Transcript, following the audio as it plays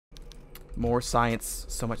More science.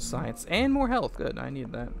 So much science. And more health. Good. I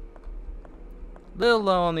need that. Little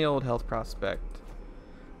low on the old health prospect.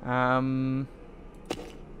 You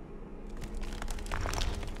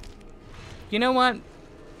know what?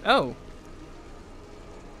 Oh.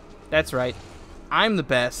 That's right. I'm the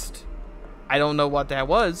best. I don't know what that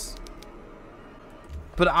was.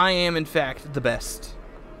 But I am, in fact, the best.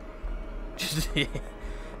 You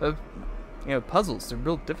know, puzzles, they're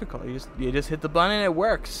real difficult. You just hit the button and it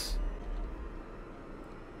works.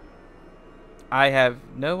 I have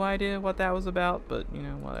no idea what that was about, but, you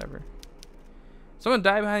know, whatever. Someone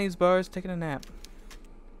died behind these bars taking a nap.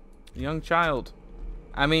 A young child.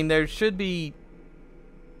 I mean, there should be...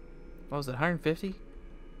 What was it, 150?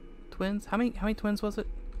 Twins? How many twins was it?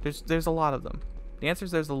 There's a lot of them. The answer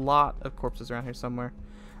is there's a lot of corpses around here somewhere.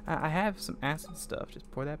 I have some acid stuff. Just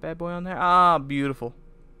pour that bad boy on there. Ah, beautiful.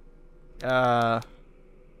 It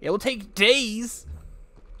will take days.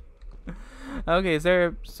 Okay, is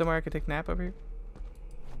there somewhere I could take a nap over here?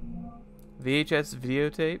 VHS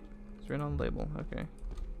videotape. It's written on the label. Okay.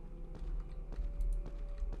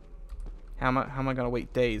 How am I gonna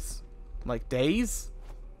wait days? Like days?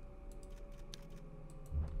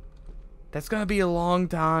 That's gonna be a long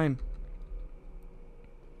time.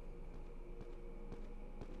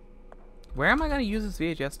 Where am I gonna use this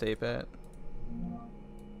VHS tape at?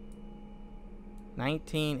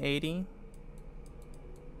 1980?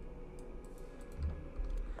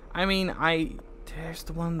 I mean, there's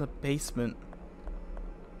the one in the basement.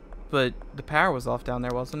 But the power was off down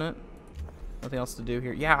there, wasn't it? Nothing else to do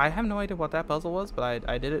here. Yeah, I have no idea what that puzzle was, but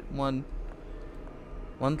I did it one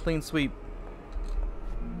clean sweep.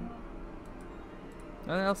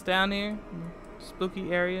 Nothing else down here?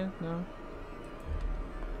 Spooky area? No?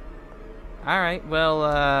 Alright,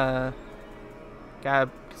 well, got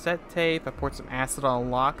a cassette tape. I poured some acid on a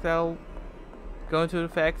lock that'll go into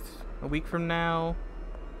effect a week from now.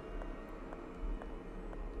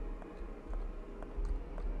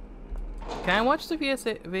 Can I watch the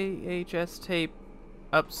VHS tape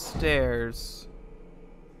upstairs?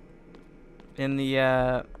 In the,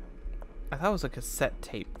 I thought it was a cassette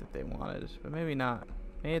tape that they wanted, but maybe not.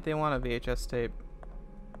 Maybe they want a VHS tape.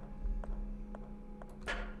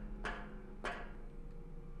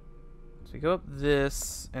 So we go up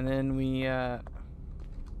this, and then we, wait,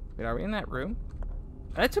 are we in that room?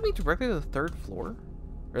 That took me directly to the 3rd floor?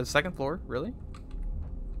 Or the 2nd floor? Really?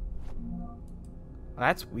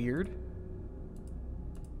 That's weird.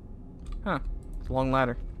 Huh. It's a long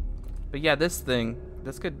ladder. But yeah, this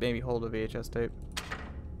could maybe hold a VHS tape.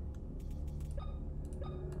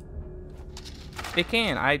 It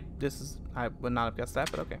can. I would not have guessed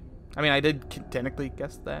that, but okay. I mean, I did technically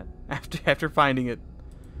guess that after finding it.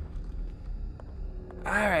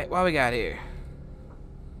 Alright, what we got here?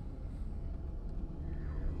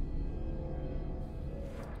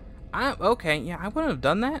 Okay, yeah, I wouldn't have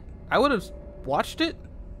done that. I would have watched it.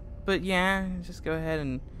 But yeah, just go ahead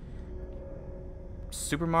and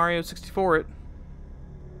Super Mario 64 it.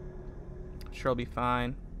 Sure, I'll be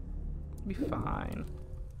fine. Be fine.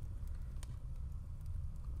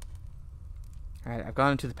 Alright, I've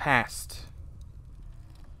gone into the past.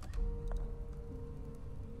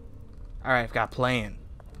 Alright, I've got a plan.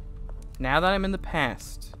 Now that I'm in the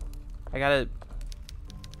past, I gotta...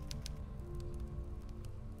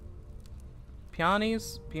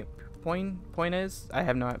 Peonies? Pointes? I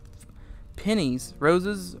have no... Pennies,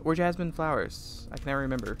 roses, or jasmine flowers. I can never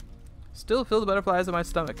remember. Still feel the butterflies in my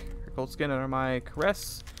stomach. Her cold skin under my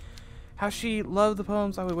caress. How she loved the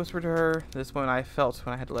poems I would whisper to her. This moment I felt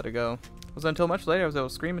when I had to let her go. It was until much later I was able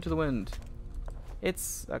to scream into the wind.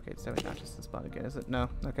 It's... Okay, it's definitely not just this spot again, is it? No.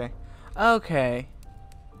 Okay. Okay.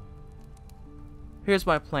 Here's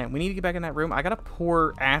my plan. We need to get back in that room. I gotta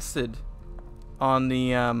pour acid on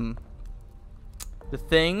the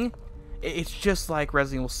thing. It's just like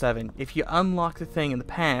Resident Evil 7. If you unlock the thing in the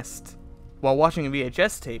past while watching a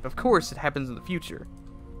VHS tape, of course it happens in the future.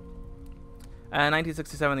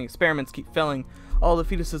 1967, the experiments keep failing. All the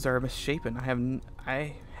fetuses are misshapen.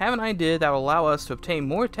 I have an idea that will allow us to obtain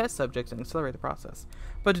more test subjects and accelerate the process.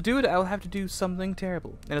 But to do it, I will have to do something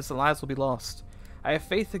terrible. Innocent lives will be lost. I have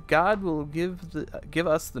faith that God will give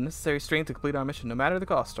us the necessary strength to complete our mission, no matter the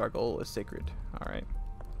cost. Our goal is sacred. All right.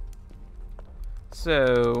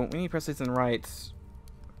 So we need to press these in right.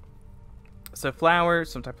 So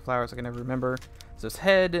flowers, some type of flowers I can never remember. So it's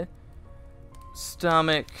head,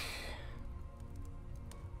 stomach,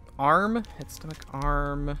 arm. Head, stomach,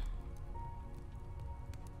 arm,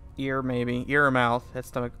 ear maybe, ear or mouth. Head,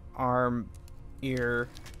 stomach, arm, ear.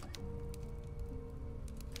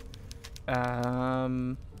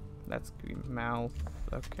 That's mouth.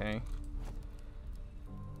 Okay.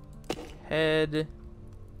 head,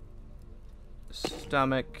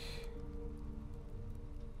 stomach,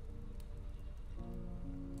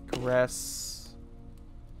 caress,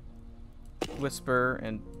 whisper,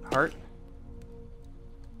 and heart.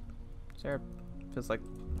 Sarah feels like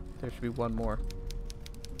there should be one more.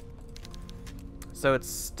 So it's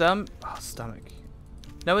stomach.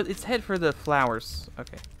 No, it's head for the flowers.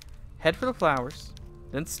 Okay. Head for the flowers.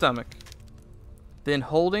 Then stomach. Then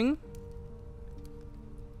holding.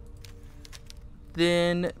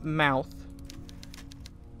 Then mouth.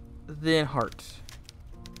 Then heart.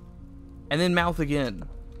 And then mouth again.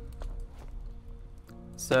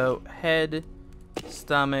 So head,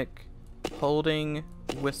 stomach, holding,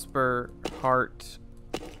 whisper, heart,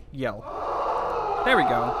 yell. There we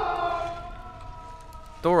go.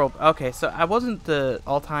 Door open. Okay, so I wasn't the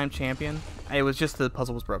all-time champion. It was just the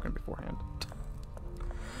puzzle was broken beforehand.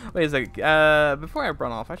 Wait a second. Before I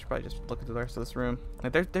run off, I should probably just look at the rest of this room.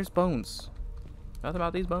 Like, there's bones. Nothing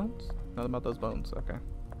about these bones? Nothing about those bones. Okay.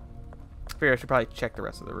 I figure I should probably check the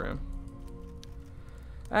rest of the room.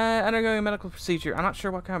 Undergoing a medical procedure. I'm not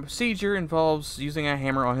sure what kind of procedure involves using a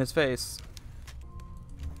hammer on his face.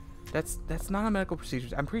 That's not a medical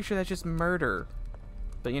procedure. I'm pretty sure that's just murder.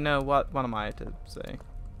 But you know what? What am I to say?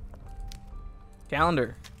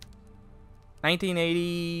 Calendar.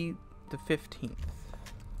 1980 the 15th.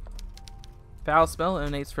 Foul smell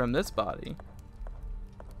emanates from this body.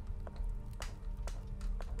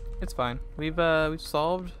 It's fine. We've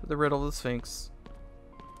solved the riddle of the Sphinx.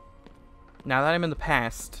 Now that I'm in the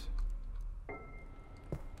past.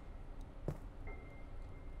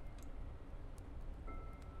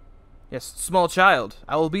 Yes, small child.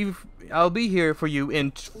 I'll be here for you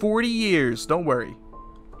in 40 years. Don't worry.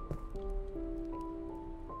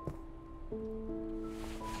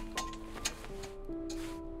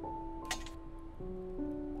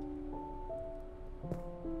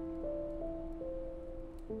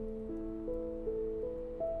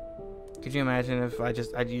 Could you imagine if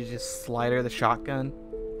I'd use Slider the shotgun?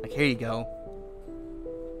 Like, here you go.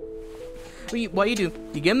 What you do,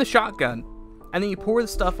 you give him the shotgun, and then you pour the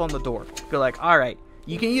stuff on the door. Go like, alright,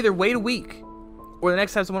 you can either wait a week, or the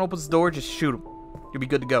next time someone opens the door, just shoot him. You'll be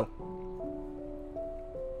good to go.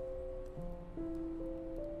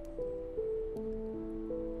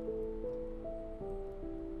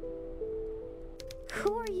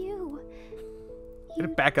 Who are you? Gonna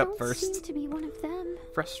back up first. Seem to be one of them.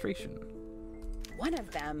 Frustration. One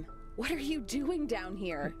of them? What are you doing down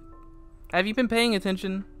here? Have you been paying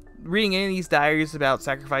attention? Reading any of these diaries about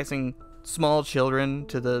sacrificing small children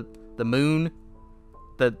to the moon?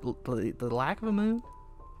 The lack of a moon?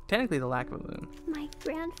 Technically the lack of a moon. My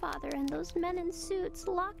grandfather and those men in suits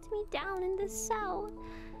locked me down in this cell.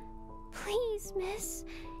 Please, miss,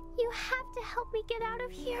 you have to help me get out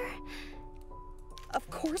of here. Of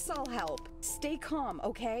course I'll help. Stay calm,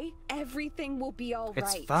 okay? Everything will be all right.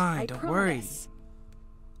 It's fine, don't worry.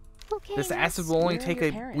 Okay, This miss. acid will only Where are take your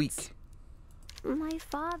a parents? week. My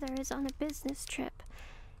father is on a business trip.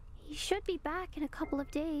 He should be back in a couple of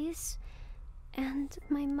days. And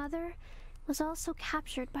my mother was also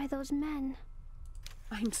captured by those men.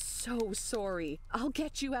 I'm so sorry. I'll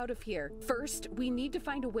get you out of here. First, we need to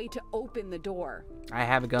find a way to open the door. I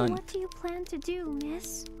have a gun. What do you plan to do,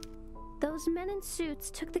 miss? Those men in suits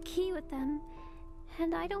took the key with them,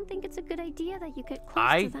 and I don't think it's a good idea that you get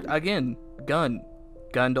close to them. Again, gun.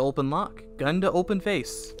 Gun to open lock. Gun to open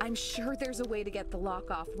face. I'm sure there's a way to get the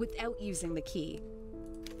lock off without using the key.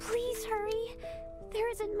 Please hurry. There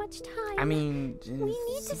isn't much time. I mean, we need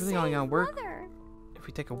it's to really save only gonna work Mother. if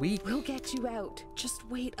we take a week. We'll get you out. Just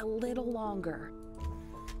wait a little longer.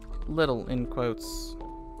 Little in quotes.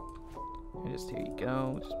 Here you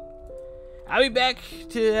go. I'll be back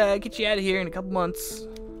to get you out of here in a couple months.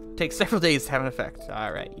 Takes several days to have an effect.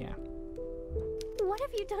 Alright, yeah. What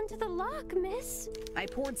have you done to the lock, miss? I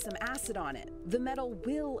poured some acid on it. The metal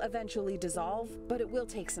will eventually dissolve, but it will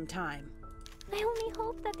take some time. I only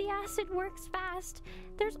hope that the acid works fast.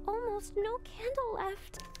 There's almost no candle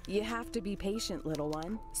left. You have to be patient, little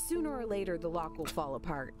one. Sooner or later, the lock will fall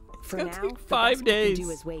apart. For gonna now, take the 5 best days. we can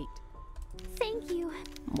do is wait. Thank you.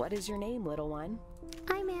 What is your name, little one?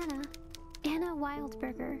 I'm Anna. Anna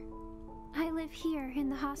Wildberger. I live here in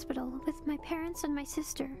the hospital with my parents and my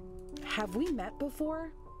sister. Have we met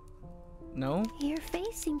before? No? Your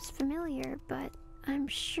face seems familiar, but I'm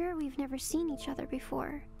sure we've never seen each other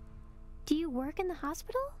before. Do you work in the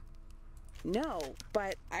hospital? No,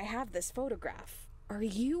 but I have this photograph. Are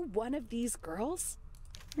you one of these girls?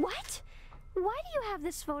 What? Why do you have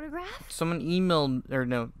this photograph? Someone emailed, or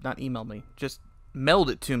no, not emailed me. Just mailed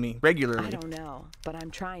it to me regularly. I don't know, but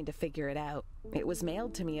I'm trying to figure it out. It was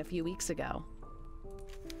mailed to me a few weeks ago.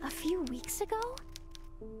 A few few weeks ago?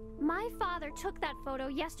 My father took that photo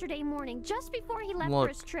yesterday morning, just before he left for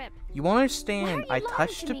his trip. You won't understand. Why are you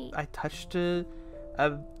I touched a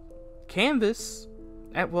canvas.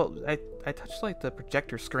 I touched like the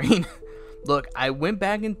projector screen. Look, I went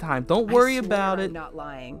back in time. Don't worry about it. I'm not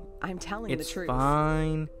lying. I'm telling the truth. It's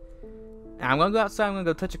fine. I'm gonna go outside. I'm gonna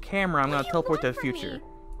go touch a camera. I'm gonna teleport to the future. Me?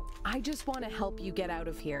 I just want to help you get out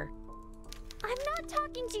of here. I'm not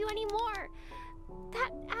talking to you anymore. That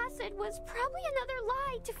acid was probably another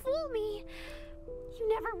lie to fool me. You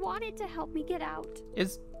never wanted to help me get out.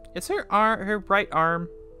 Is her right arm,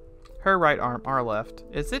 our left?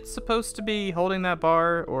 Is it supposed to be holding that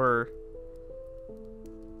bar, or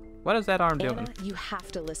what is that arm doing? Anna, you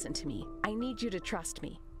have to listen to me. I need you to trust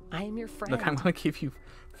me. I am your friend. Look, I'm gonna give you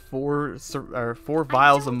four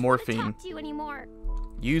vials of morphine. I don't want to talk to you anymore.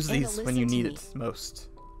 Use Anna, these when you need me. it most.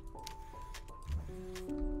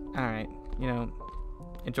 All right, you know,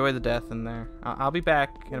 enjoy the death in there. I'll be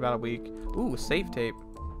back in about a week. Ooh, a save tape.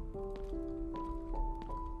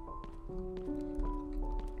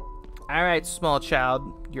 All right, small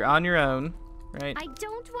child, you're on your own, right? I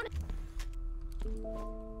don't want to.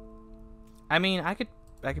 I mean, I could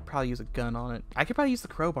probably use a gun on it. I could probably use the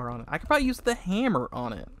crowbar on it. I could probably use the hammer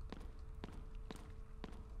on it.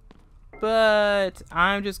 But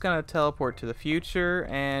I'm just gonna teleport to the future,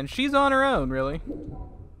 and she's on her own, really.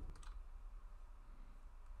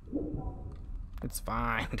 It's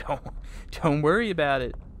fine. Don't worry about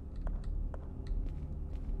it.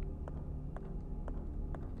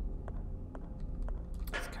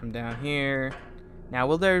 Let's come down here. Now,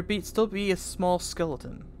 will there still be a small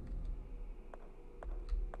skeleton?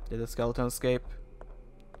 Did the skeleton escape?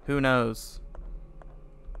 Who knows?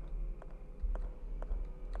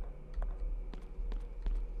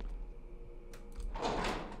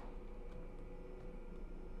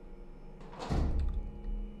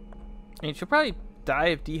 I mean, she'll probably die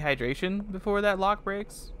of dehydration before that lock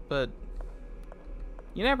breaks, but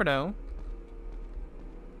you never know.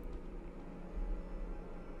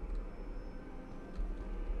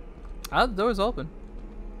 Oh, the door's open.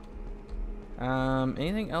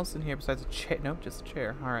 Anything else in here besides a chair? Nope, just a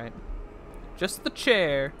chair. All right, just the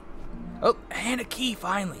chair. Oh, and a key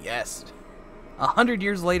finally. Yes. 100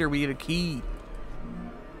 years later, we get a key.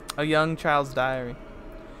 A young child's diary.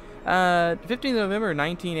 15th November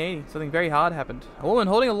 1980, something very odd happened. A woman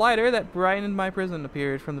holding a lighter that brightened my prison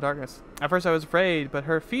appeared from the darkness. At first I was afraid, but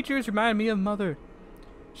her features reminded me of Mother.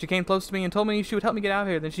 She came close to me and told me she would help me get out of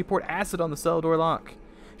here. Then she poured acid on the cell door lock.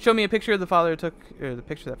 Showed me a picture the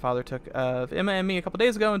picture that father took of Emma and me a couple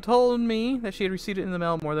days ago, and told me that she had received it in the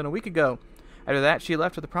mail more than a week ago. After that, she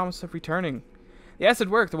left with the promise of returning. The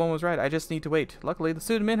acid worked. The woman was right. I just need to wait. Luckily, the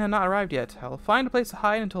suited men had not arrived yet. I'll find a place to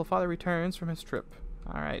hide until father returns from his trip.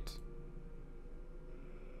 Alright.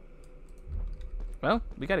 Well,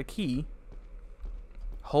 we got a key.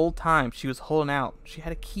 Whole time she was holding out, she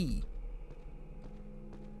had a key.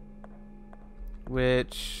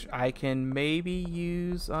 Which I can maybe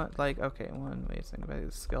use on, like, okay, wait a second, about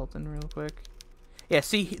the skeleton real quick. Yeah,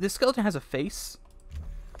 see, this skeleton has a face.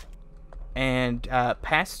 And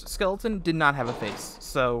past skeleton did not have a face.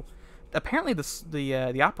 So apparently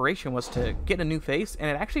the operation was to get a new face, and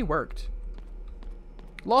it actually worked.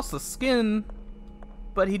 Lost the skin,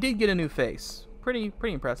 but he did get a new face. Pretty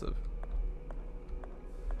impressive.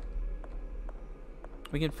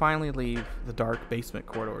 We can finally leave the dark basement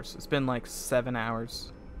corridors. It's been like 7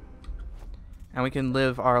 hours. And we can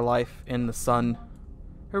live our life in the sun.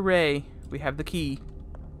 Hooray! We have the key.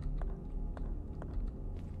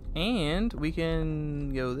 And we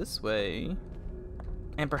can go this way.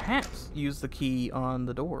 And perhaps use the key on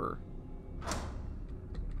the door.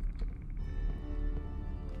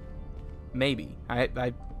 Maybe.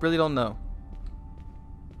 I really don't know.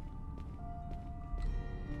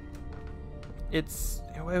 It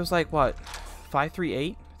was like what?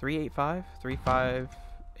 538? 385?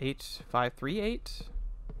 358? 538?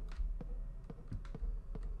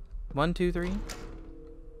 1, 2, 3?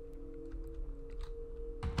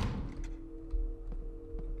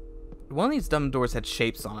 One of these dumb doors had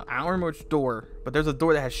shapes on it. I don't remember which door, but there's a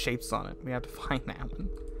door that has shapes on it. We have to find that one.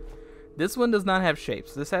 This one does not have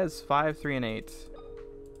shapes. This has 5, 3, and 8.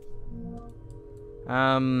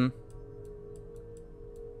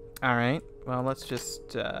 Alright. Well, let's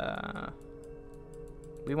just,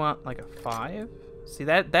 we want like a 5. See,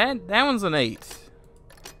 that one's an 8.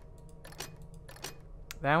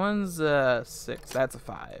 That one's 6. That's a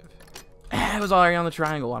 5. It was already on the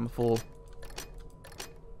triangle. I'm a fool.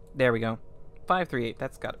 There we go. 5, 3, 8.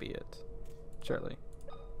 That's got to be it. Surely.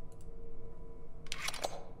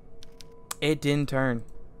 It didn't turn.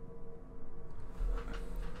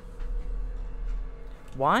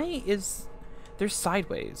 Why is there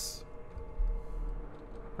sideways?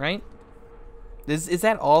 Right? Is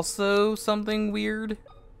that also something weird?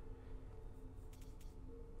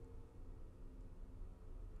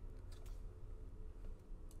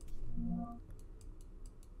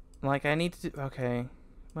 Like, I need to... Okay.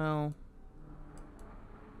 Well...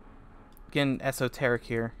 Getting esoteric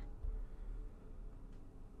here.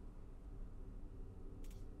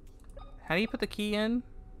 How do you put the key in?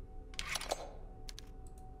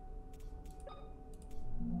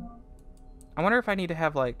 I wonder if I need to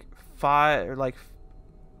have, like, 5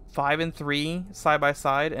 and 3 side by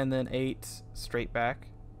side, and then 8 straight back.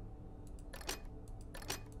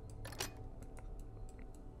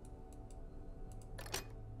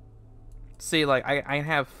 See, like, I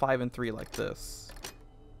have 5 and 3 like this.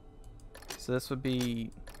 So this would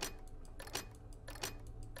be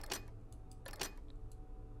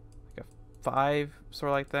like a 5, sort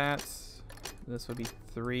of like that. This would be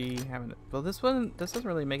 3. Well, this doesn't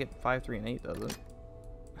really make it 5, 3, and 8, does it?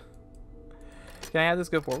 Can I have this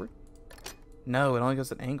go forward? No, it only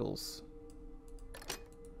goes at angles.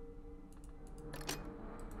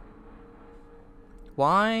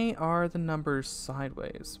 Why are the numbers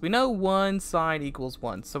sideways? We know one side equals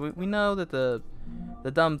 1, so we know that the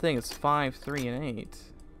dumb thing is 5, 3, and 8.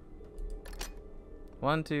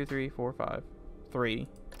 1, 2, 3, 4, 5, 3.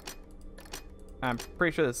 I'm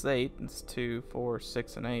pretty sure this is 8. It's 2, 4,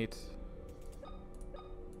 6, and 8.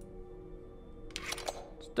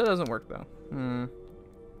 Still doesn't work though.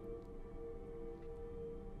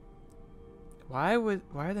 Why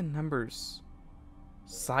are the numbers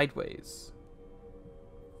sideways?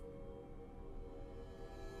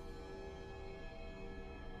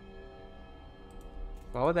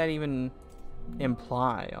 What would that even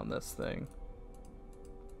imply on this thing?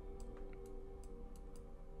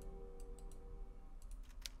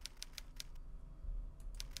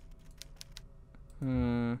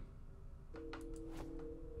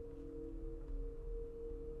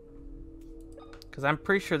 Because I'm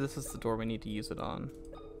pretty sure this is the door we need to use it on.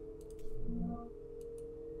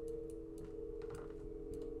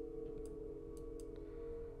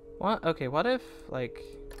 What? Okay, what if, like...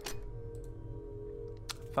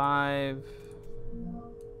 5.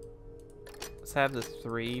 Let's have the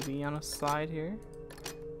 3 be on a side here.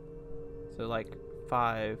 So like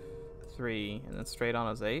 5, 3, and then straight on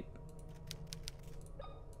as 8.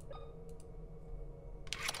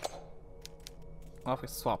 Well, if we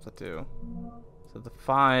swap the 2. So the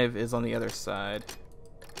 5 is on the other side.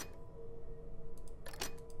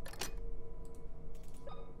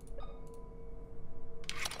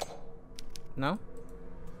 No?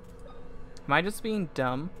 Am I just being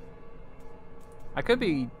dumb? I could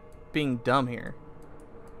be being dumb here.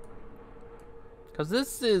 Because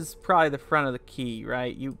this is probably the front of the key,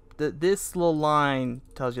 right? This little line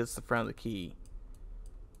tells you it's the front of the key.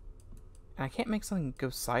 And I can't make something go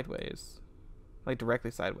sideways. Like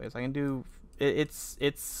directly sideways. I can do... It's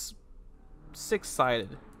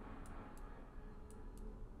 6-sided.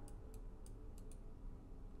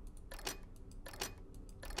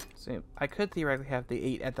 So I could theoretically have the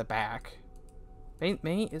 8 at the back.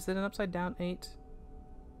 Maybe, is it an upside down 8?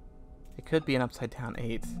 It could be an upside down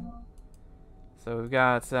 8. So we've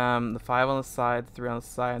got the 5 on the side, 3 on the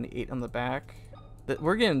side, and the 8 on the back.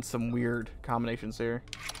 We're getting some weird combinations here.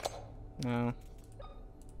 No.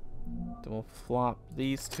 Then we'll flop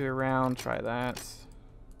these 2 around, try that.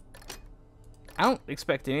 I don't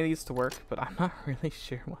expect any of these to work, but I'm not really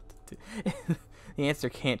sure what to do. The answer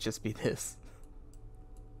can't just be this.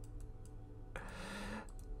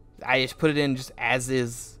 I just put it in just as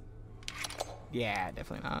is. Yeah,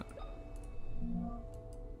 definitely not.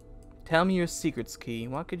 Tell me your secrets, key.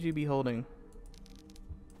 What could you be holding?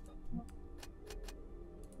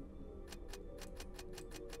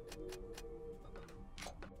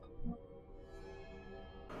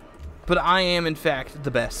 But I am, in fact,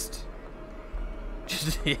 the best.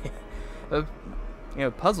 You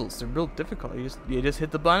know, puzzles, they're real difficult. You just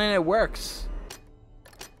hit the button and it works.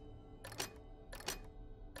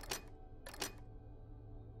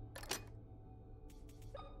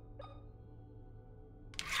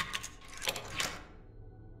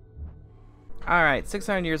 Alright,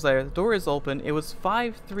 600 years later, the door is open. It was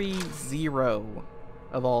 530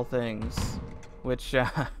 of all things. Which,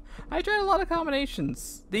 I tried a lot of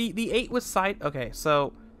combinations. The 8 was side... Okay,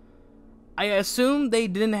 so... I assume they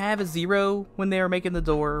didn't have a 0 when they were making the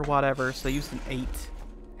door or whatever, so they used an 8.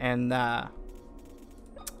 And, I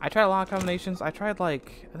tried a lot of combinations. I tried,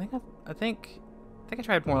 like... I think I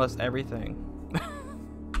tried more or less everything.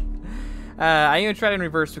 I even tried it in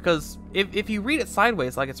reverse, because if you read it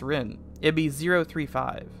sideways like it's written... It'd be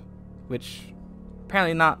 035, which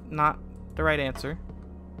Apparently not the right answer.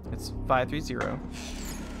 It's 530.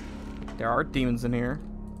 There are demons in here.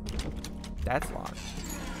 That's locked.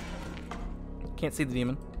 Can't see the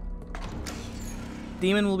demon.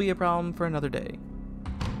 Demon will be a problem for another day.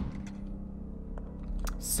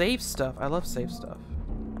 Save stuff. I love save stuff.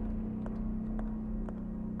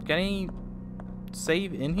 Got any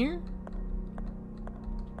save in here?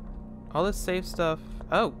 All this save stuff.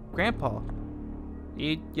 Oh, Grandpa.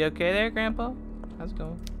 You okay there, Grandpa? How's it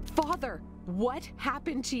going? Father, what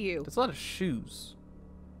happened to you? There's a lot of shoes.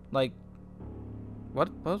 Like,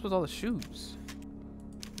 what was with all the shoes?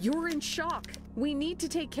 You're in shock. We need to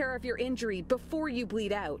take care of your injury before you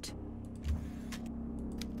bleed out.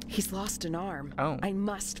 He's lost an arm. Oh. I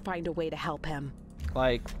must find a way to help him.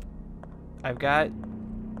 Like, I've got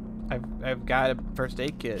a first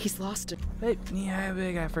aid kit. He's lost it. Hey, yeah,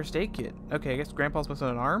 I got a first aid kit. Okay, I guess Grandpa's missing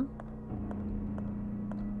an arm?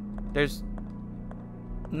 There's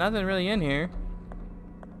nothing really in here.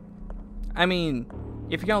 I mean,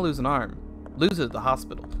 if you're gonna lose an arm, lose it at the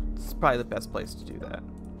hospital. It's probably the best place to do that.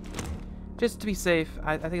 Just to be safe,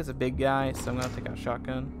 I think it's a big guy, so I'm gonna take out a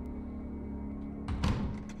shotgun.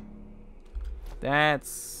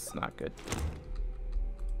 That's not good.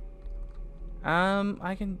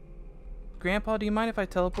 I can... Grandpa, do you mind if I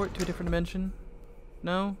teleport to a different dimension?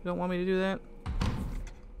 No? You don't want me to do that?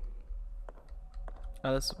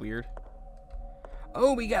 Oh, this is weird.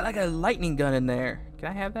 Oh, we got like a lightning gun in there. Can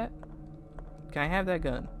I have that? Can I have that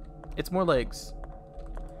gun? It's more legs.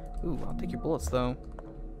 Ooh, I'll take your bullets though.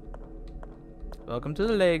 Welcome to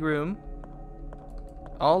the leg room.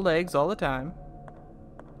 All legs all the time.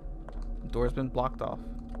 Door's been blocked off.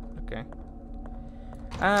 Okay.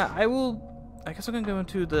 I guess I'm gonna go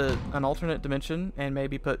into an alternate dimension and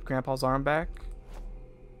maybe put Grandpa's arm back.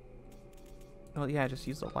 Oh yeah, just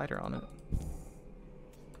use the lighter on it.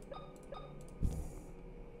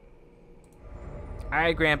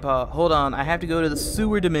 Alright, Grandpa, hold on. I have to go to the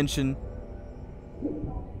sewer dimension.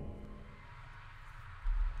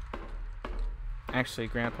 Actually,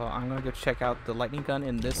 Grandpa, I'm gonna go check out the lightning gun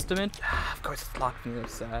in this dimension. Of course it's locked from the other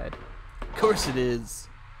side. Of course it is.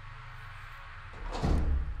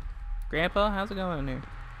 Grandpa, how's it going in here?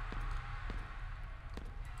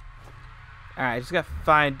 Alright, I just gotta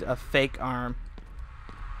find a fake arm.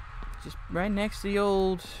 Just right next to the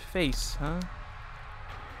old face, huh?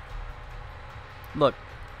 Look,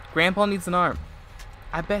 Grandpa needs an arm.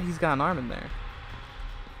 I bet he's got an arm in there.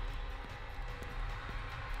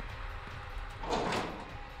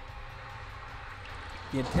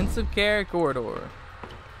 The intensive care corridor.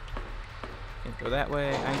 Can't go that way.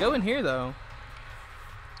 I can go in here though.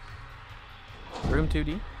 Room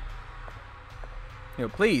 2D. Yo,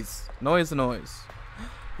 please. Noise.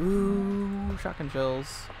 Ooh, shotgun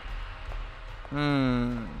shells.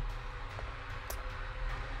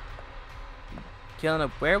 Killing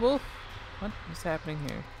a werewolf? What is happening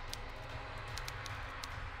here?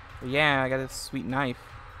 Well, yeah, I got this sweet knife.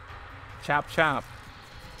 Chop, chop.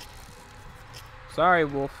 Sorry,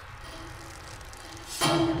 wolf.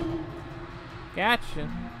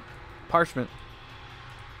 Gotcha. Parchment.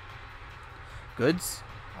 Goods?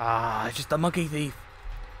 Ah, it's just a monkey thief.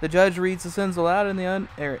 The judge reads the sentence aloud in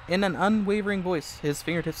an unwavering voice, his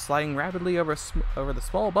fingertips sliding rapidly over the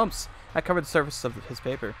small bumps that covered the surface of his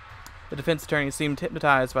paper. The defense attorney seemed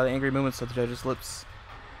hypnotized by the angry movements of the judge's lips.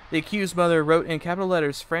 The accused mother wrote in capital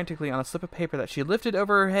letters frantically on a slip of paper that she lifted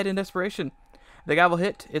over her head in desperation. The gavel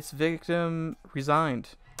hit, its victim resigned.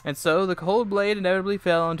 And so the cold blade inevitably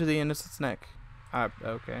fell onto the innocent's neck.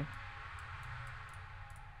 Okay.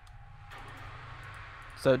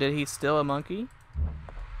 So did he steal a monkey?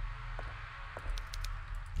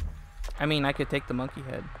 I mean, I could take the monkey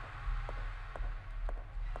head.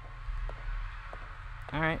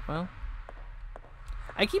 Alright, well.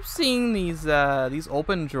 I keep seeing these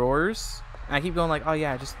open drawers. And I keep going like, oh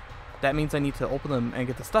yeah, just that means I need to open them and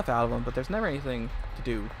get the stuff out of them, but there's never anything to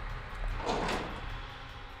do.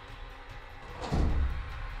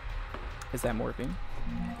 Is that morphine?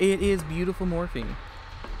 It is beautiful morphine.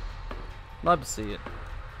 Love to see it.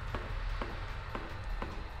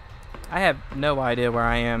 I have no idea where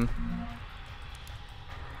I am.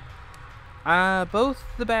 Both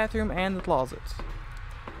the bathroom and the closet.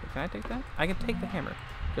 Can I take that? I can take the hammer.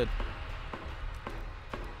 Good.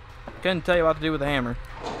 Couldn't tell you what to do with the hammer.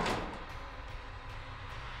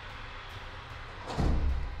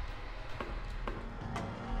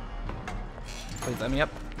 Please let me up.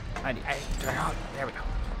 There we go.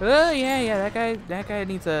 Oh yeah, that guy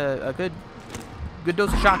needs a good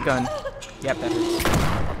dose of shotgun. Yep, that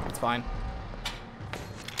hurts. It's fine.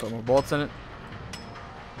 Put more bullets in it.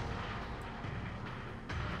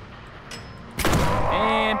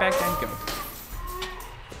 back down you go.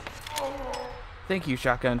 Thank you,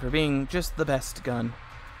 shotgun, for being just the best gun.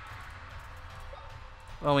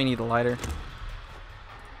 Oh, we need a lighter.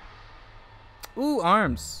 Ooh,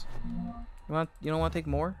 arms. You don't want to take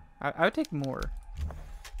more? I would take more.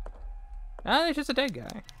 Ah, there's just a dead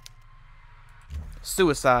guy.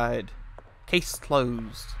 Suicide. Case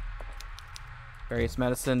closed. Various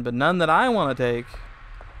medicine, but none that I want to take.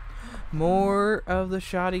 More of the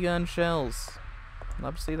shotgun shells.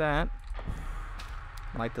 Love to see that.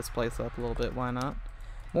 Light this place up a little bit, why not?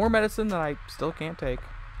 More medicine that I still can't take.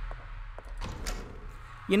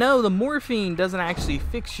 You know, the morphine doesn't actually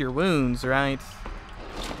fix your wounds, right?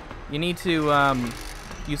 You need to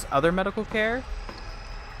use other medical care.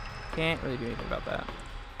 Can't really do anything about that.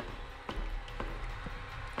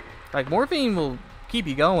 Like, morphine will keep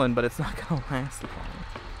you going, but it's not gonna last long.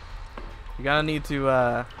 You gotta need to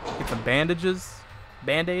get some bandages.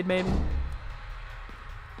 Band-aid, maybe?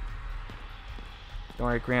 Don't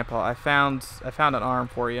worry, Grandpa. I found an arm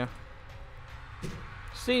for you.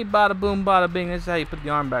 See, bada boom, bada bing. This is how you put the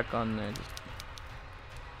arm back on there. Just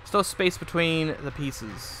still space between the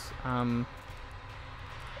pieces. Just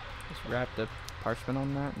wrap the parchment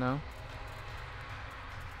on that. No.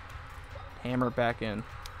 Hammer it back in.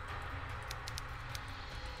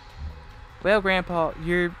 Well, Grandpa,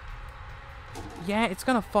 you're... Yeah, it's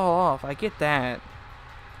gonna fall off. I get that.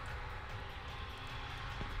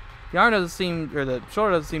 The arm doesn't seem, or the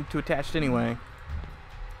shoulder doesn't seem too attached anyway.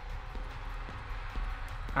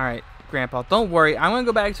 Alright, Grandpa, don't worry. I'm gonna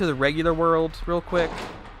go back to the regular world real quick.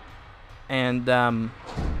 And,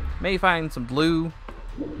 maybe find some glue.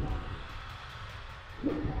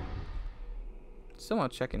 Still wanna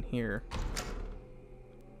check in here.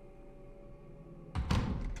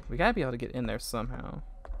 We gotta be able to get in there somehow.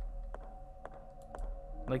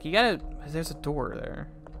 Like, you gotta... There's a door there.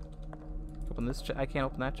 Open this chest. I can't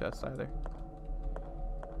open that chest either.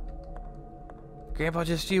 Grandpa,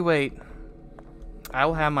 just you wait. I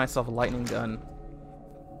will have myself a lightning gun.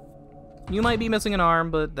 You might be missing an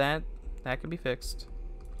arm, but that can be fixed.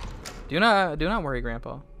 Do not worry,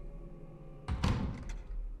 Grandpa.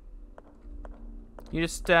 You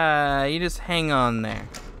just hang on there.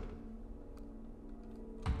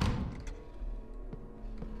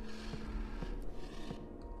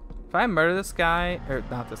 If I murder this guy, or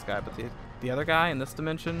not this guy, but the other guy in this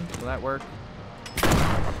dimension, will that work?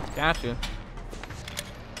 Gotcha.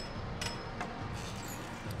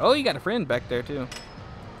 Oh, you got a friend back there too.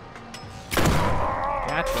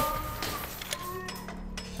 Gotcha.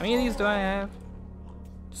 How many of these do I have?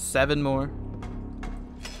 7 more.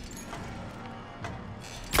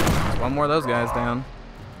 There's 1 more of those guys down.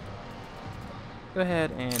 Go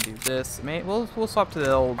ahead and do this. We'll swap to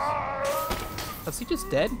the old. Was he just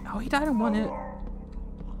dead? Oh, he died in 1 hit.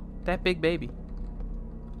 That big baby.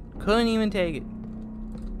 Couldn't even take it.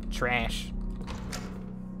 Trash.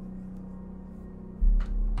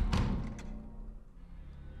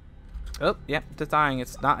 Oh, yep, it's dying.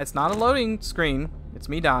 It's not a loading screen. It's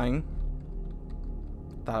me dying.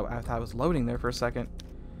 I thought I was loading there for a second.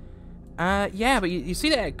 Yeah, but you see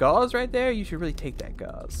that gauze right there? You should really take that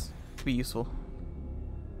gauze. It'd be useful.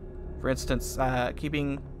 For instance,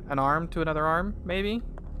 keeping an arm to another arm, maybe?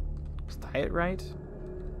 Just tie it right?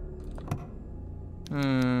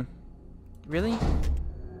 Really?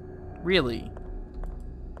 Really?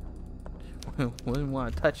 Wouldn't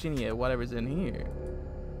want to touch any of whatever's in here.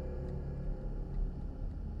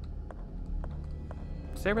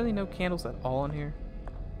 Is there really no candles at all in here?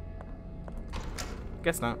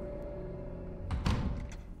 Guess not.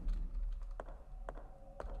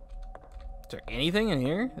 Is there anything in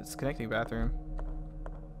here? It's a connecting bathroom.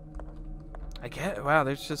 I get, wow,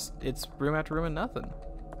 it's room after room and nothing.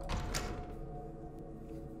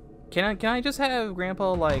 Can I just have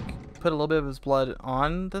Grandpa, like, put a little bit of his blood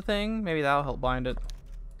on the thing? Maybe that'll help bind it.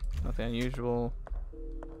 Nothing unusual.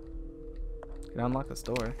 Can unlock this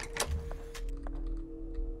door.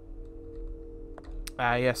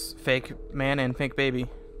 Ah, yes, fake man and fake baby.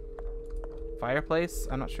 Fireplace?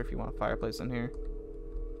 I'm not sure if you want a fireplace in here.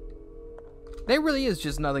 There really is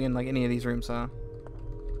just nothing in, like, any of these rooms, huh?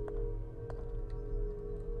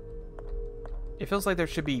 It feels like there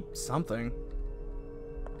should be something.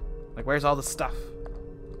 Like, where's all the stuff?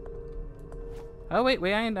 Oh, wait,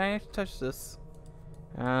 I have to touch this.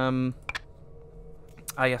 Ah,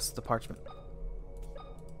 yes, the parchment.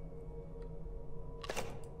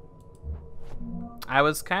 I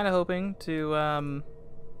was kind of hoping to,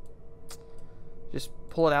 just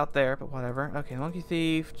pull it out there, but whatever. Okay, Monkey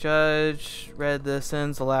Thief, Judge, read the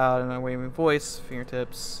sins aloud in a waving voice,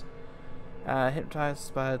 fingertips,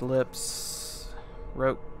 hypnotized by the lips,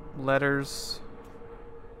 wrote letters.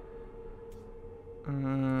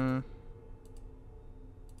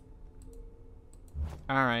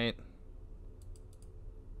 Alright.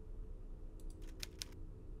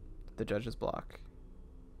 The judge's block.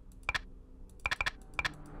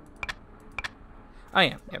 Oh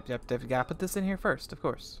yeah, yep, gotta put this in here first, of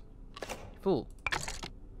course. Fool.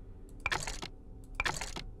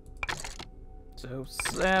 So,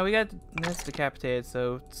 we got that's decapitated,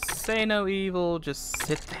 so say no evil, just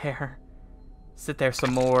sit there. Sit there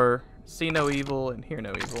some more. See no evil and hear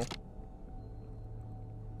no evil.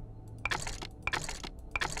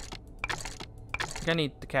 We're gonna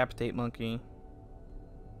need decapitate monkey.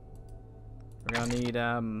 We're gonna need,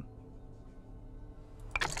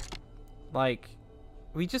 like,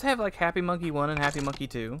 we just have, like, Happy Monkey 1 and Happy Monkey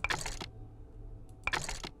 2.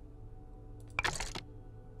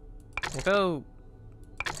 We'll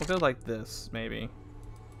go like this, maybe.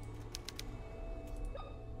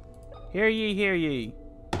 Hear ye, hear ye.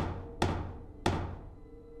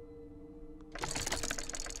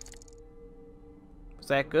 Was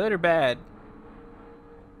that good or bad?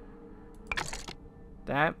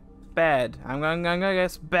 That bad. I'm gonna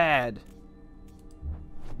guess bad.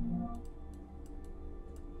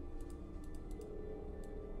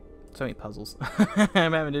 So many puzzles.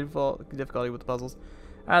 I'm having difficulty with the puzzles.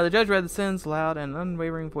 The judge read the sentence loud and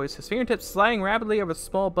unwavering voice, his fingertips sliding rapidly over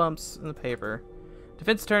small bumps in the paper.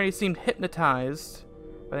 Defense attorney seemed hypnotized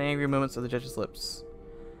by the angry movements of the judge's lips.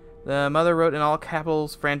 The mother wrote in all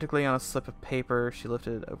capitals frantically on a slip of paper. She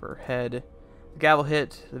lifted it over her head. The gavel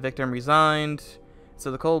hit. The victim resigned. So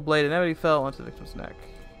the cold blade inevitably fell onto the victim's neck.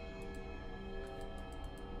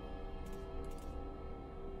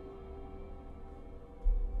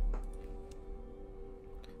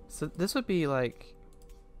 So this would be like...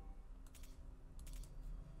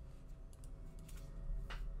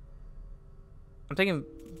 I'm taking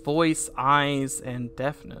voice, eyes, and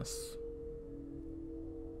deafness.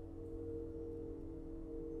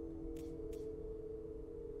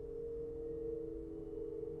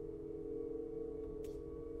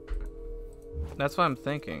 That's what I'm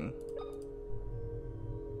thinking.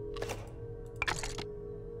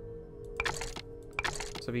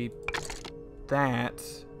 So be that.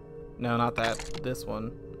 No, not that. This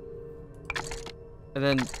one. And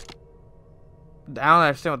then I don't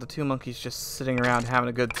understand what the two monkeys just sitting around having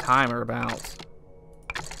a good time are about.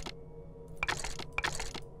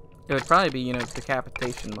 It would probably be, you know,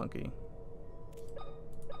 decapitation monkey.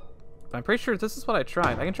 But I'm pretty sure this is what I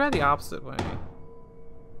tried. I can try the opposite way.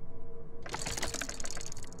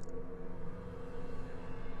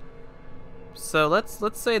 So let's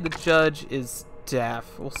say the judge is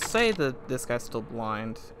deaf. We'll say that this guy's still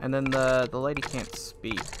blind, and then the lady can't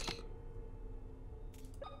speak.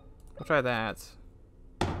 We'll try that.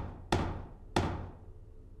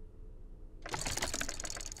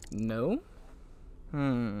 No?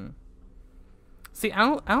 See,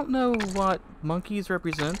 I don't know what monkeys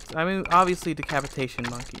represent. I mean, obviously decapitation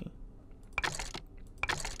monkey.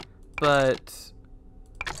 But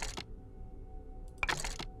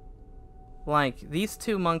like, these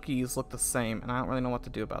two monkeys look the same, and I don't really know what to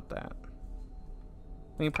do about that.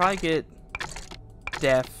 We can probably get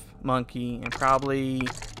deaf monkey, and probably...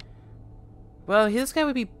 Well, this guy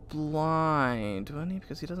would be blind, wouldn't he?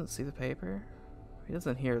 Because he doesn't see the paper. He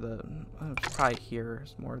doesn't hear the... probably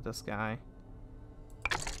hears more of this guy.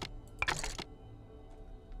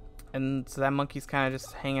 And so that monkey's kind of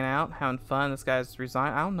just hanging out, having fun. This guy's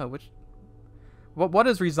resigned. I don't know which... What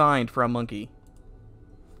is resigned for a monkey?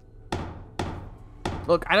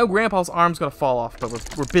 Look, I know Grandpa's arm's gonna fall off, but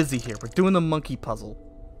we're busy here. We're doing the monkey puzzle.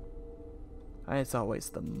 It's always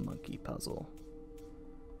the monkey puzzle.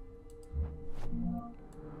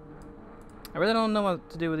 I really don't know what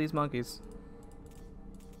to do with these monkeys.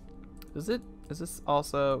 Is this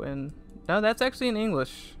also in... No, that's actually in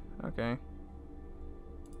English. Okay.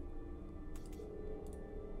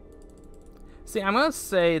 See, I'm gonna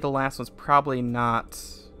say the last one's probably not...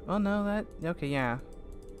 Oh, no, that... Okay, yeah.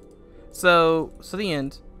 So the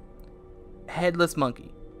end. Headless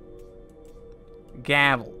monkey.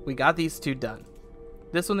 Gavel. We got these two done.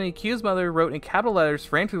 This one, the accused mother wrote in capital letters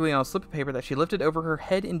frantically on a slip of paper that she lifted over her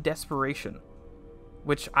head in desperation.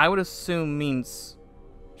 Which I would assume means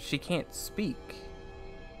she can't speak.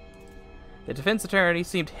 The defense attorney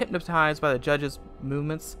seemed hypnotized by the judge's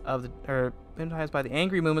movements of the... Or hypnotized by the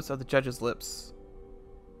angry movements of the judge's lips.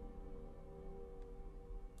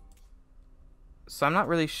 So I'm not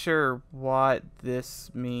really sure what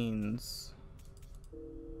this means.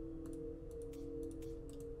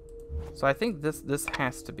 So I think this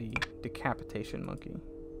has to be decapitation monkey.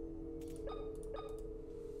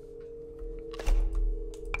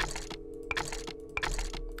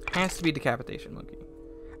 Has to be decapitation monkey.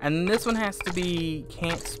 And this one has to be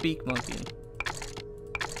can't speak monkey.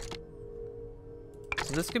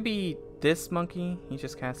 So this could be this monkey. He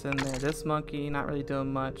just kind of sitting there. This monkey, not really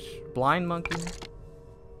doing much. Blind monkey.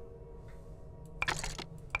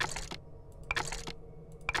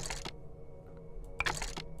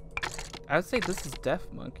 I would say this is deaf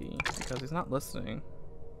monkey because he's not listening.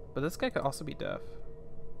 But this guy could also be deaf.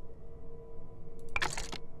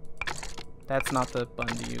 That's not the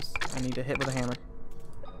button to use. I need to hit with a hammer.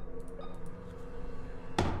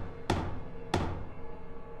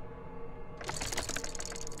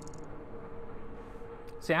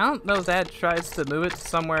 See, I don't know if that tries to move it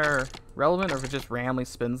somewhere relevant or if it just randomly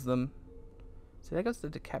spins them. See, that goes to the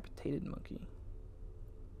decapitated monkey.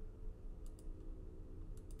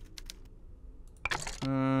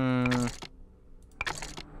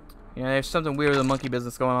 Yeah, there's something weird with the monkey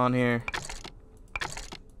business going on here.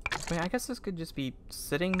 I mean, I guess this could just be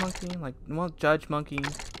sitting monkey, like, well, judge monkey,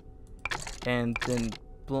 and then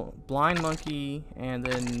blind monkey, and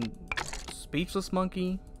then speechless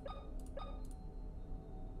monkey.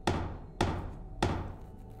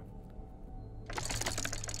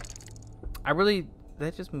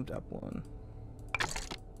 That just moved up one.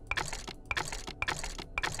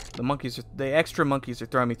 The extra monkeys are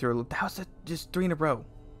throwing me through. That was just 3 in a row.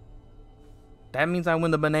 That means I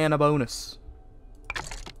win the banana bonus.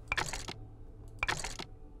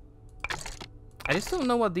 I just don't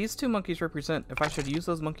know what these 2 monkeys represent, if I should use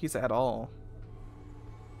those monkeys at all.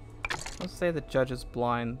 Let's say the judge is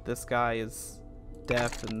blind, this guy is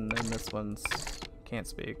deaf, and then this one's can't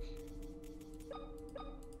speak.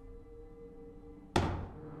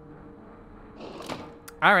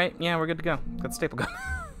 Alright, yeah, we're good to go. Got staple gun.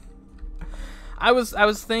 I was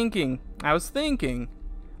thinking,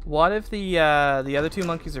 what if the other 2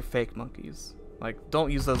 monkeys are fake monkeys? Like,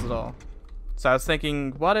 don't use those at all. So I was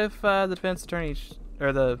thinking, what if the defense attorney,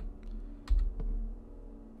 I don't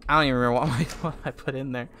even remember what I put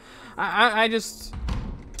in there. I just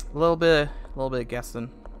a little bit of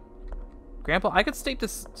guessing. Grandpa, I could staple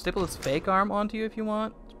this fake arm onto you if you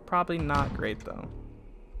want. Probably not great though.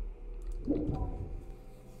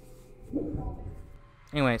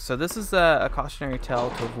 Anyway, so this is a cautionary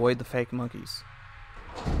tale to avoid the fake monkeys.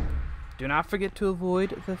 Do not forget to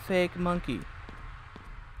avoid the fake monkey.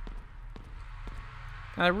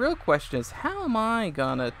 Now the real question is, how am I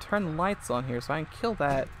gonna turn the lights on here so I can kill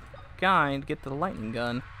that guy and get the lightning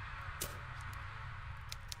gun?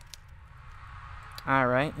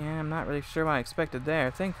 Alright, yeah, I'm not really sure what I expected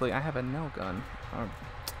there. Thankfully, I have a nail gun.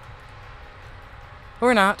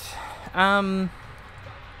 Or not.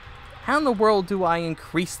 How in the world do I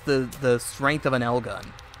increase the strength of an L gun?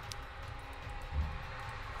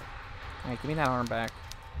 Alright, give me that arm back.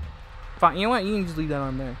 Fine, you know what? You can just leave that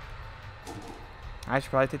arm there. I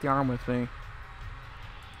should probably take the arm with me.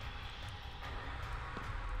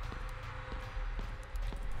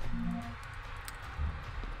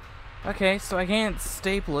 Okay, so I can't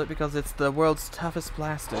staple it because it's the world's toughest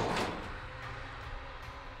plastic.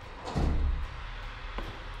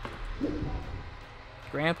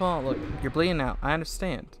 Grandpa, look, you're bleeding out. I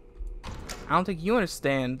understand. I don't think you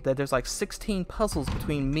understand that there's like 16 puzzles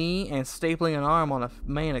between me and stapling an arm on a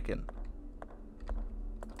mannequin.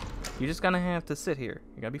 You're just gonna have to sit here.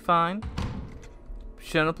 You're gonna be fine.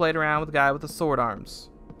 Shouldn't have played around with the guy with the sword arms.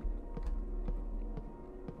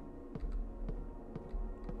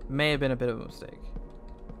 May have been a bit of a mistake.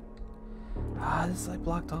 Ah, this is like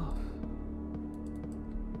blocked off.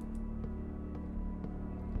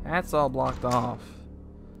 That's all blocked off.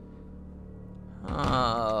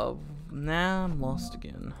 Now I'm lost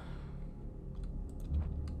again.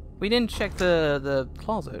 We didn't check the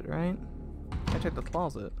closet, right? I checked the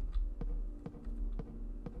closet.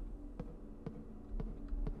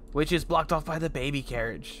 Which is blocked off by the baby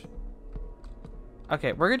carriage.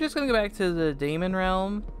 Okay, we're just gonna go back to the demon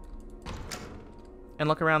realm and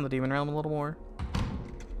look around the demon realm a little more.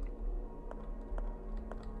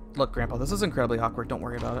 Look, Grandpa, this is incredibly awkward. Don't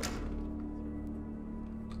worry about it.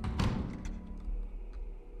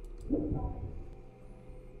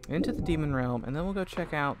 Into the demon realm, and then we'll go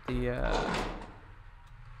check out the,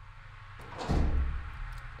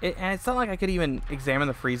 and it's not like I could even examine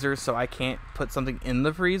the freezer, so I can't put something in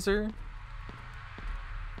the freezer.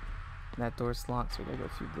 That door's locked, so we'll go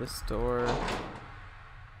through this door.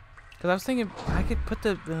 Because I was thinking, I could put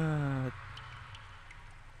the,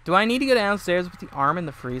 do I need to go downstairs with the arm in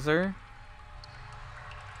the freezer?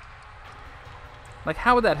 Like,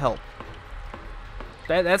 how would that help?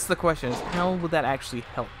 That's the question, is how would that actually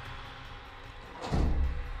help?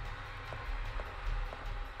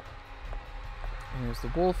 And there's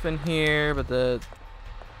the wolf in here, but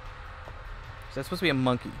Is that supposed to be a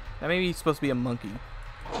monkey? That may be supposed to be a monkey.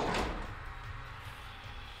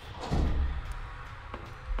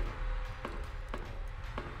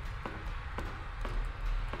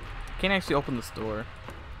 Can't actually open this door.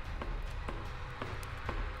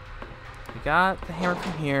 We got the hammer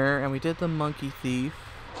from here, and we did the monkey thief.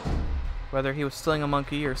 Whether he was stealing a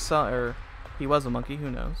monkey or he was a monkey, who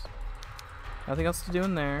knows? Nothing else to do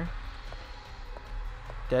in there.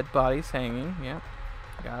 Dead bodies hanging. Yep.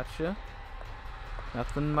 Gotcha.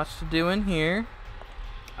 Nothing much to do in here.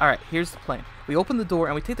 Alright, here's the plan. We open the door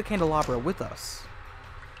and we take the candelabra with us.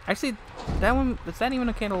 Actually, that one, is that even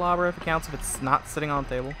a candelabra if it counts if it's not sitting on the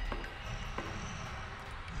table?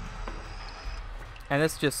 And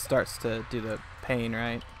this just starts to do the pain,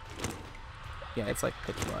 right? Yeah, it's like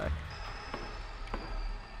pitch black.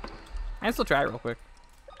 I can still try it real quick.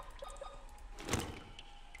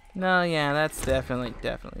 No, yeah, that's definitely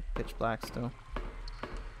pitch black still.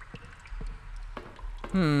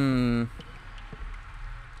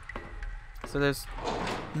 So there's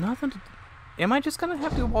nothing to... Am I just gonna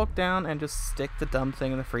have to walk down and just stick the dumb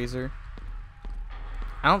thing in the freezer?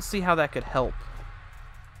 I don't see how that could help.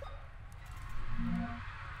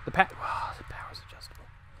 The power's adjustable.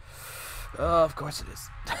 Oh, of course it is.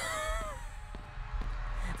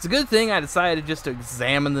 It's a good thing I decided just to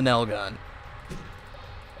examine the nail gun.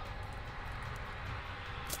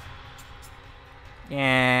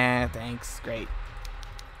 Yeah, thanks. Great.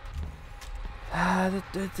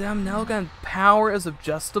 The damn nail gun power is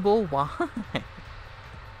adjustable? Why?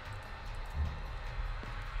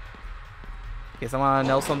 Guess I want to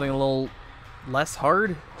nail something a little less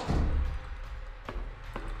hard.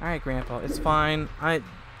 Alright, Grandpa, it's fine.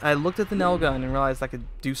 I looked at the nail gun and realized I could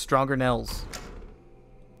do stronger nails.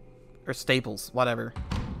 Or staples, whatever.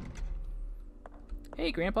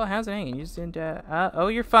 Hey, Grandpa, how's it hanging? You just didn't, oh,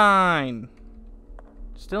 you're fine.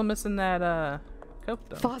 Still missing that, coat,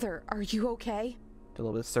 though. Father, are you okay? Did a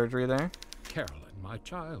little bit of surgery there. Carolyn, my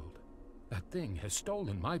child. That thing has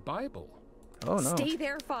stolen my Bible. Oh, no. Stay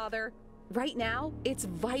there, Father. Right now, it's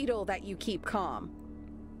vital that you keep calm.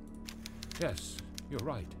 Yes, you're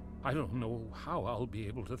right. I don't know how I'll be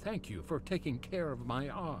able to thank you for taking care of my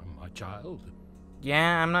arm, my child.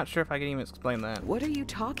 Yeah, I'm not sure if I can even explain that. What are you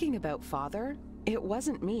talking about, Father? It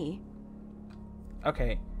wasn't me.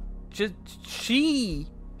 Okay. Just, she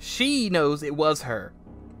knows it was her.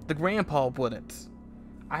 The grandpa wouldn't.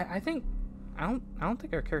 I don't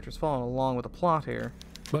think our character's following along with the plot here.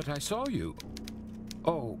 But I saw you.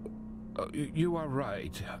 Oh, you are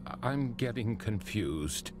right. I'm getting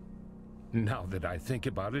confused. Now that I think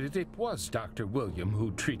about it, it was Dr. William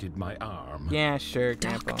who treated my arm. Yeah, sure,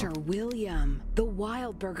 Grandpa. Dr. William, the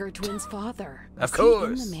Wildberger twins' father. Of Is course.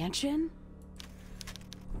 he in the mansion?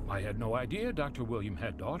 I had no idea Dr. William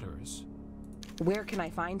had daughters. Where can I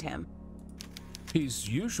find him? He's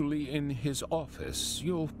usually in his office.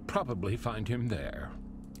 You'll probably find him there.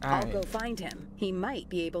 I'll go find him. He might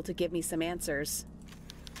be able to give me some answers.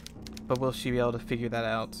 But will she be able to figure that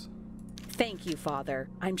out? Thank you, Father.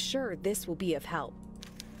 I'm sure this will be of help.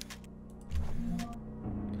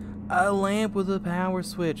 A lamp with a power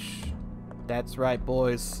switch. That's right,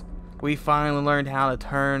 boys. We finally learned how to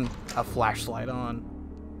turn a flashlight on.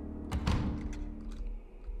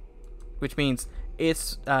 Which means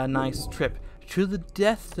it's a nice trip to the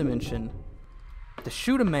death dimension to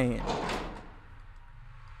shoot a man.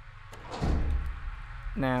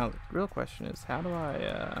 Now, the real question is, how do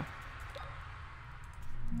I,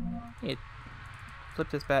 flip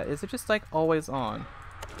this back? Is it just like always on?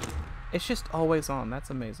 It's just always on. That's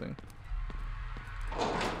amazing.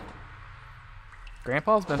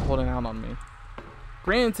 Grandpa's been holding out on me.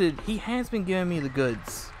 Granted, he has been giving me the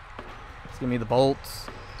goods. He's giving me the bolts,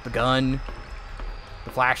 the gun,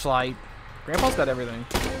 the flashlight. Grandpa's got everything.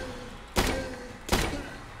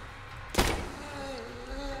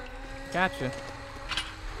 Gotcha.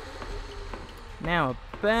 Now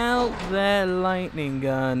about that lightning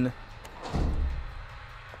gun.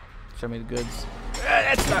 Show me the goods.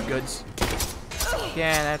 That's not goods.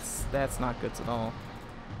 Yeah, that's not goods at all.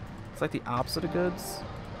 It's like the opposite of goods.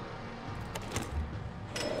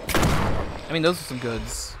 I mean, those are some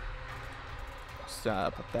goods. Just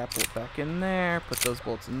put that bolt back in there. Put those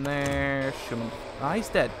bolts in there. Shoot him. Ah, he's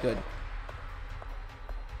dead. Good.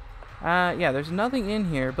 Yeah, there's nothing in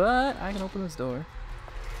here, but I can open this door.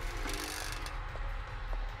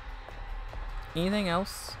 Anything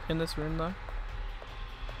else in this room, though?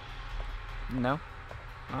 No?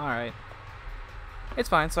 Alright. It's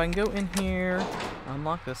fine, so I can go in here,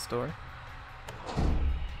 unlock this door.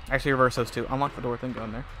 Actually, reverse those two. Unlock the door, then go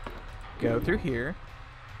in there. Go through here.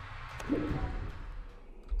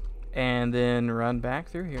 And then run back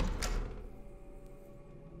through here.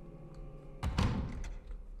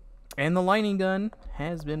 And the lightning gun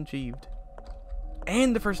has been achieved.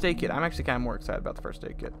 And the first aid kit. I'm actually kind of more excited about the first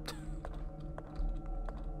aid kit.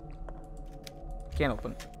 Can't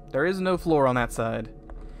open. There is no floor on that side.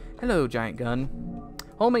 Hello, giant gun.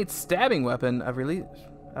 Homemade stabbing weapon of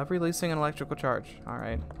releasing an electrical charge.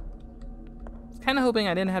 Alright. I was kind of hoping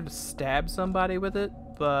I didn't have to stab somebody with it,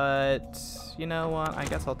 but you know what? I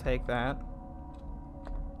guess I'll take that.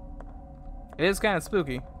 It is kind of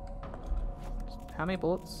spooky. How many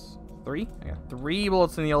bullets? 3? I got 3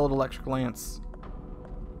 bullets in the old electric lance.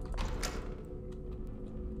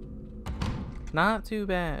 Not too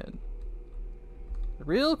bad. The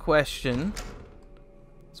real question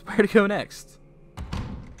is where to go next.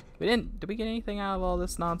 Did we get anything out of all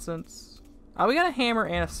this nonsense? Oh, we got a hammer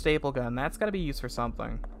and a staple gun. That's got to be used for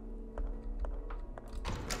something.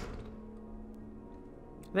 I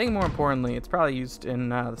think more importantly, it's probably used in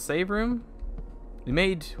the save room. We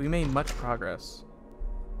made much progress.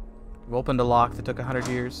 We've opened a lock that took 100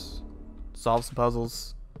 years. Solved some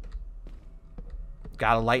puzzles.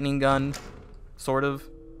 Got a lightning gun, sort of.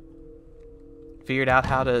 Figured out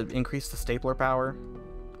how to increase the stapler power.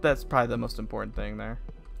 That's probably the most important thing there.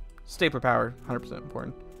 Stapler power, 100%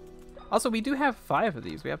 important. Also, we do have 5 of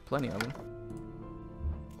these. We have plenty of them.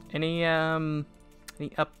 Any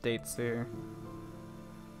updates there?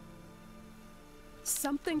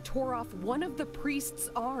 Something tore off one of the priest's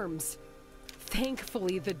arms.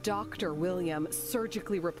 Thankfully, the doctor, William,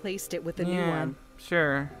 surgically replaced it with a new one.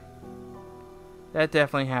 Sure. That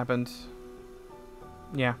definitely happened.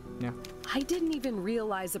 Yeah. I didn't even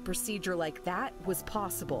realize a procedure like that was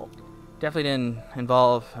possible. Definitely didn't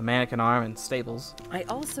involve a mannequin arm and staples. I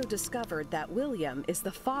also discovered that William is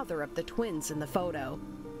the father of the twins in the photo.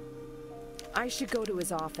 I should go to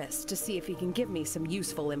his office to see if he can give me some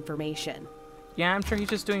useful information. Yeah, I'm sure he's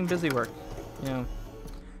just doing busy work. You know,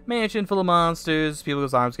 mansion full of monsters, people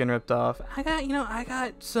whose arms getting ripped off. I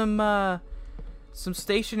got some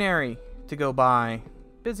stationery to go buy.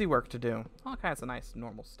 Busy work to do. All kinds of nice,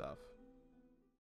 normal stuff.